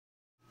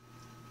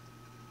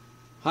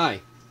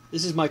Hi,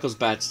 this is Michael's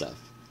Bat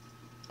Stuff,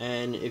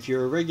 and if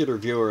you're a regular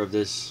viewer of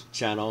this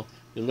channel,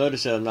 you'll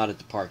notice that I'm not at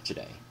the park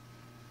today.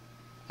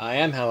 I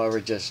am, however,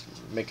 just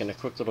making a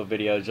quick little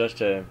video just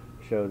to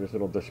show this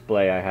little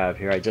display I have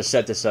here. I just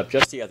set this up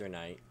just the other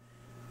night.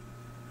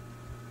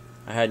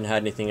 I hadn't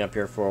had anything up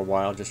here for a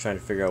while, just trying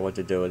to figure out what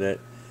to do with it.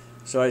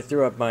 So I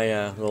threw up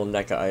my little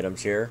NECA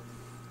items here,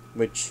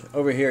 which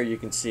over here you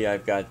can see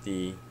I've got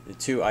the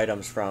two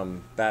items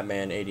from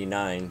Batman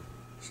 '89,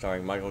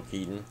 starring Michael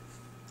Keaton.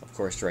 Of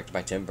course, directed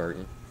by Tim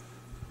Burton.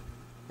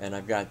 And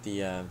I've got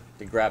the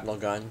grapnel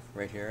gun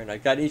right here, and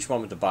I've got each one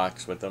with the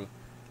box with them.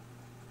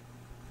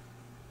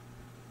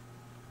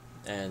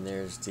 And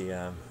there's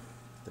the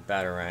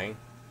Batarang.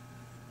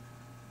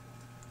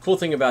 Cool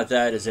thing about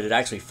that is that it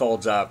actually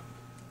folds up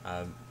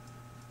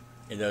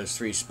in those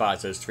three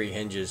spots, those three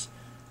hinges,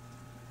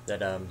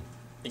 that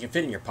it can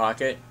fit in your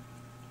pocket.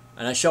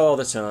 And I show all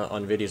this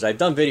on videos. I've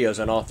done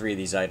videos on all three of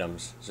these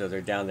items, so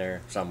they're down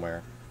there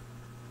somewhere.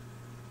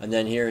 And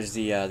then here's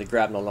the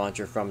grapnel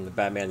launcher from the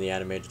Batman the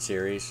Animated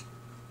Series.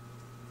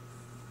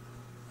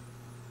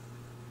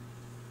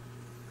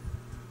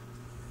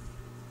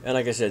 And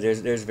like I said,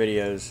 there's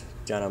videos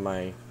down on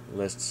my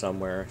list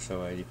somewhere,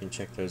 so you can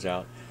check those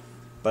out.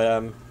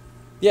 But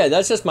yeah,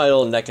 that's just my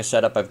little NECA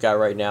setup I've got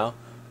right now.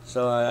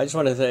 So I just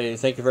want to say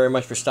thank you very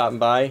much for stopping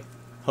by.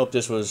 Hope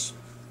this was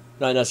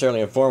not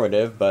necessarily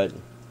informative, but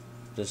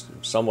just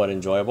somewhat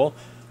enjoyable.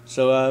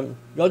 So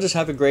y'all just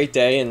have a great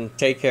day and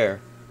take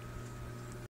care.